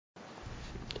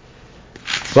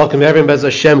Welcome everyone, Bez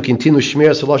Hashem. Continue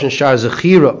Shmir Salosh and Shar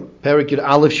Zechira, Perikid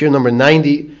Aleph, Shir number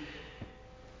 90.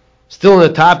 Still on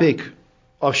the topic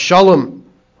of Shalom,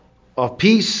 of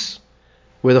peace,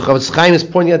 where the Chavetz Chaim is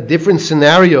pointing out different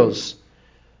scenarios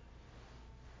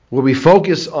where we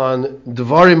focus on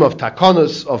Devarim of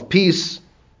Takonos, of peace,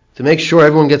 to make sure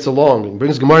everyone gets along. It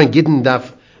brings Gemara in Gittin Daf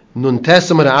Nun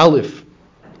Tesam and Aleph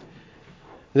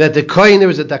that the Kohen, there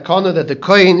is a Takona that the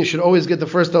Kohen should always get the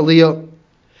first Aliyah,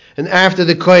 and after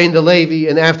the Kohen, the Levi,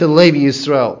 and after the Levi,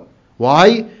 Yisrael.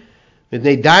 Why? In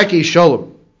order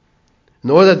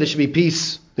that there should be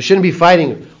peace. There shouldn't be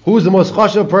fighting. Who's the most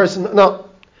chashuv person? No.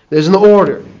 There's an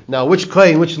order. Now, which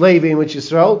Kohen, which Levi, and which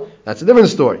Yisrael? That's a different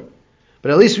story.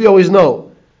 But at least we always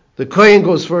know the Kohen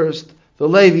goes first, the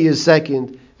Levi is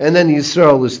second, and then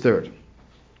Yisrael is third.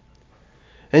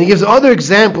 And he gives other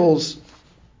examples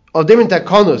of different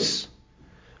takonos.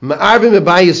 Ma'arvim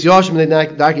ebayis yoshim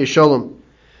darkei shalom.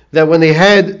 That when they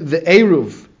had the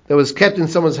Eruv that was kept in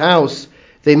someone's house,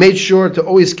 they made sure to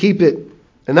always keep it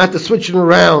and not to switch it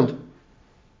around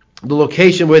the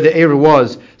location where the Eruv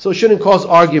was. So it shouldn't cause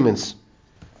arguments.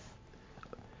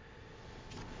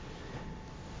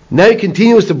 Now he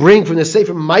continues to bring from the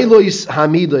Sefer Mailos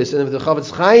Hamidos, and if the Chavetz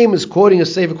Chaim is quoting a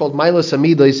Sefer called Mailos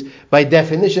Hamidos, by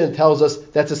definition it tells us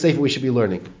that's a Sefer we should be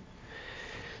learning.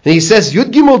 And he says,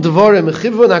 Yud Gimel Devarim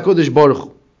Mechivon HaKodesh Baruch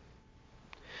Hu.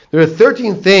 There are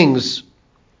 13 things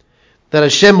that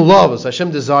Hashem loves,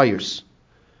 Hashem desires.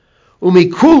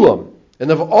 Umikulam, and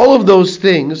of all of those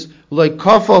things, like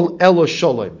kafal elo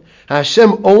sholem,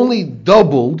 Hashem only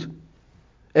doubled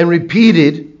and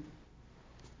repeated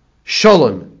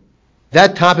sholem,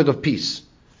 that topic of peace.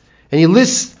 And he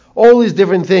lists all these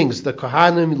different things: the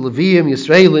Kohanim, Leviim,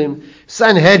 Yisraelim,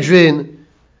 Sanhedrin,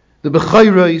 the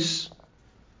Bechayros,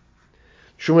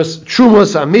 Trumas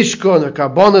HaMishkan,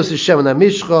 HaKarbonos Hashem and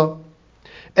HaMishcha,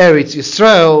 Eretz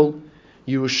Yisrael,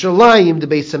 Yerushalayim, the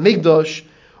Beis HaMikdash,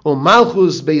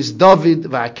 Malchus, Beis David,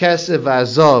 Va'akesef,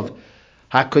 Va'azav,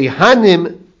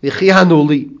 HaKohanim,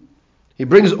 V'chihanuli. He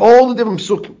brings all the different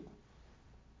psukim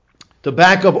to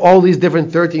back up all these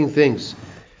different 13 things.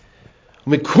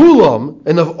 Mikulam,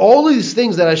 and of all these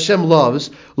things that Hashem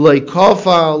loves, like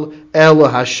Kafal, Elo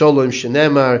HaSholem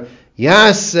Shenemar,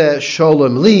 Yaseh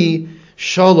Sholem Li,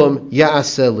 Shalom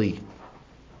Ya'aseh Li.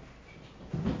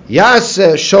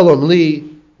 Ya'aseh Shalom Li.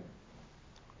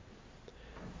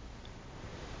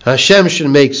 Hashem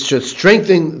should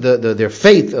strengthen their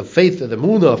faith, the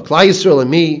Munah of Klal Yisrael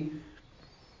and me.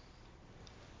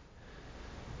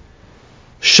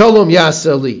 Shalom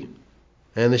Ya'aseh Li.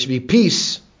 And there should be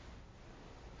peace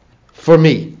for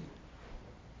me.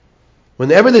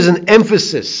 Whenever there's an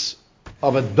emphasis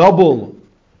of a double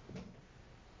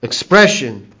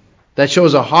expression, that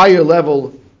shows a higher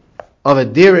level of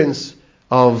adherence,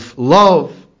 of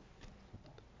love.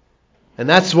 And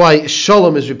that's why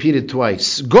Shalom is repeated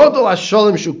twice.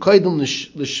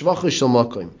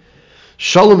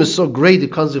 Shalom is so great,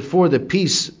 it comes before the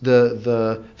peace,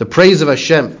 the praise of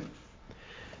Hashem.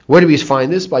 Where do we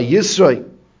find this? By Yisro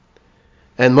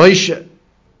and Moshe.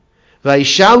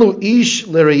 Vayishalu ish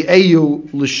l're'eyu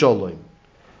l'shalom.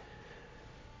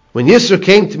 When Yisro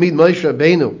came to meet Moshe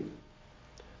Rabbeinu,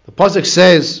 the pasuk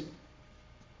says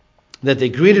that they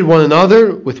greeted one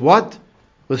another with what?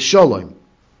 With shalom.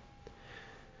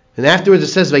 And afterwards it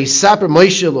says, "Vayisaper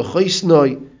Moshe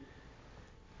l'choisnoi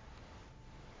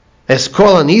es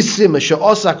kol anisim asher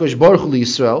asa HaKadosh Baruch Hu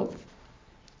Yisrael."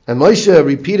 And Moshe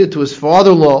repeated to his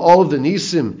father-in-law all of the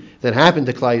nisim that happened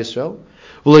to Klal Yisrael.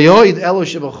 V'leyoid elo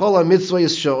shebachol hamitzvah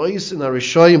yishois in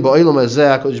harishoyim ba'olam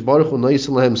hazeh HaKadosh Baruch Hu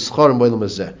noisim lahem scharim ba'olam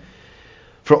hazeh.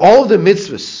 For all of the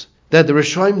mitzvahs that the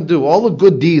Rishonim do, all the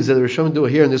good deeds that the Rishonim do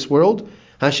here in this world,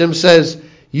 Hashem says,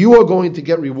 you are going to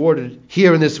get rewarded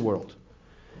here in this world.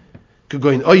 Could go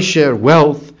in Oisher,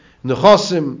 wealth,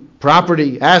 Nechosim,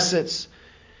 property, assets,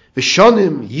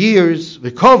 Vishonim, years,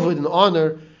 Vikavod, and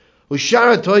honor,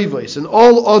 Ushara Toivos, and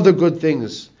all other good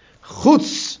things.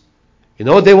 Chutz, you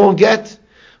know what they won't get?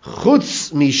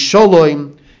 Chutz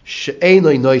Misholoim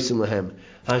She'enoi Noisim Lahem.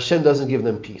 Hashem doesn't give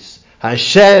them peace.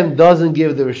 Hashem doesn't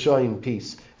give the Rishonim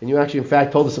peace. And you actually, in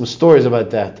fact, told us some stories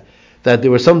about that. That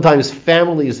there were sometimes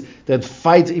families that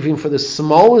fight even for the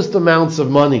smallest amounts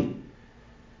of money.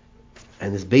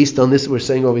 And it's based on this we're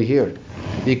saying over here.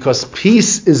 Because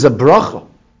peace is a bracha.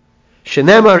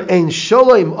 Shenemar ein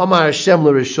shalom amar Hashem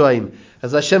l'rishoim.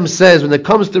 As Hashem says, when it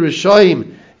comes to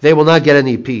Rishoim, they will not get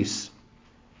any peace.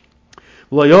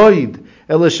 So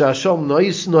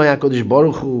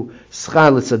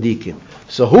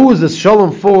who is this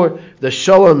shalom for? The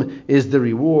shalom is the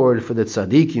reward for the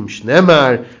tzaddikim.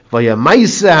 Shnemar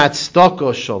vayamaisa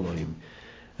hatzedakah shalom.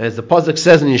 As the pasuk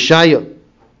says in Yeshaya,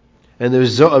 and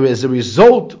as a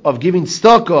result of giving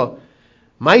tzedakah,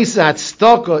 Ma'aseh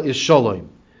tzedakah is shalom.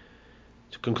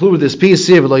 To conclude with this piece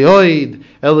here, people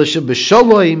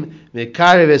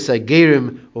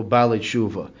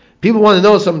want to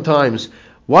know sometimes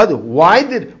what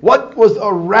was the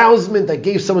arousement that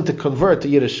gave someone to convert to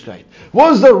Yiddishkeit? What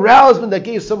was the arousement that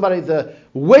gave somebody the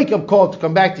wake-up call to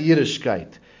come back to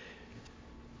Yiddishkeit?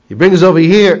 He brings over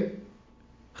here,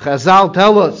 Chazal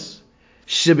tell us,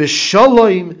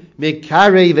 Shebeshalom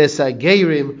mekarev es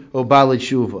hagerim u'balei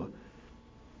tshuva.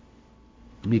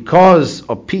 Because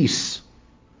of peace,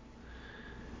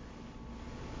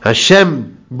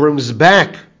 Hashem brings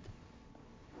back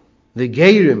the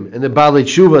Geirim and the Balei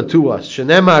Tshuva to us.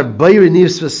 Shenemar Bayri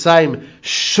Nivs V'Sayim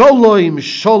Shalom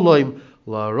Shalom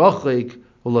LaRochik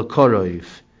ULaKoroiv.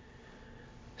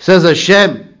 Says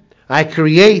Hashem, I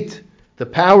create the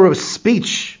power of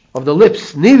speech of the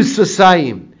lips, Nivs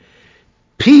V'Sayim,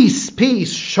 peace,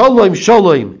 peace, Shalom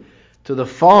Shalom, to the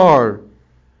far,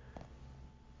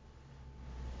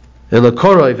 and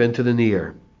LaKoroiv, and to the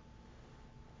near.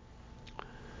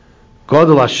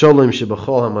 Gadol HaSholom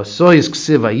Shebachol HaMasois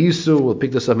Ksiv HaYisu. We'll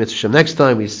pick this up next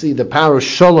time. We see the power of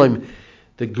Shalom.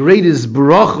 The greatest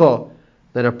bracha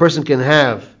that a person can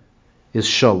have is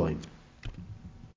Shalom.